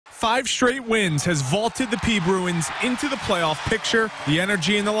5 straight wins has vaulted the P-Bruins into the playoff picture. The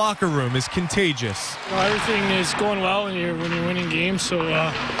energy in the locker room is contagious. Everything is going well when you're winning games, so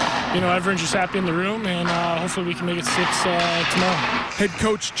everyone's just happy in the room, and hopefully we can make it 6 tomorrow. Head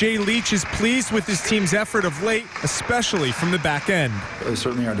coach Jay Leach is pleased with his team's effort of late, especially from the back end.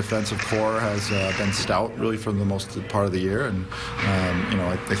 Certainly our defensive core has been stout really for the most part of the year, and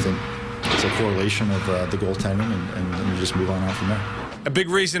I think it's a correlation of the goaltending, and we just move on out from there. A big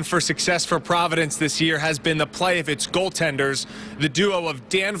reason for success for Providence this year has been the play of its goaltenders. The duo of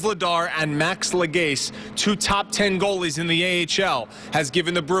Dan Vladar and Max Legace, 2 top 10 goalies in the AHL, has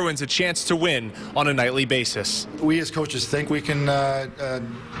given the Bruins a chance to win on a nightly basis. We as coaches think we can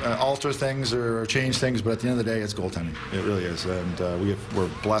alter things or change things, but at the end of the day, it's goaltending. It really is, and we're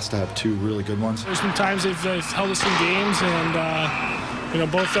blessed to have 2 really good ones. There's been times they've held us in games,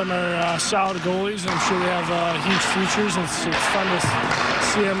 and both of them are solid goalies, and I'm sure they have huge futures, and it's fun to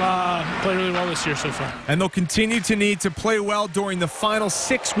see them play really well this year so far. And they'll continue to need to play well during the final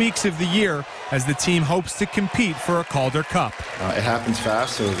 6 weeks of the year as the team hopes to compete for a Calder Cup. It happens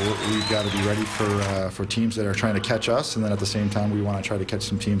fast, so we've got to be ready for teams that are trying to catch us, and then at the same time we want to try to catch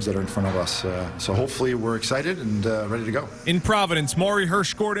some teams that are in front of us. So hopefully we're excited and ready to go. In Providence, Maury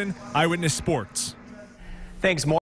Hirsch-Gordon, Eyewitness Sports. Thanks, Maury.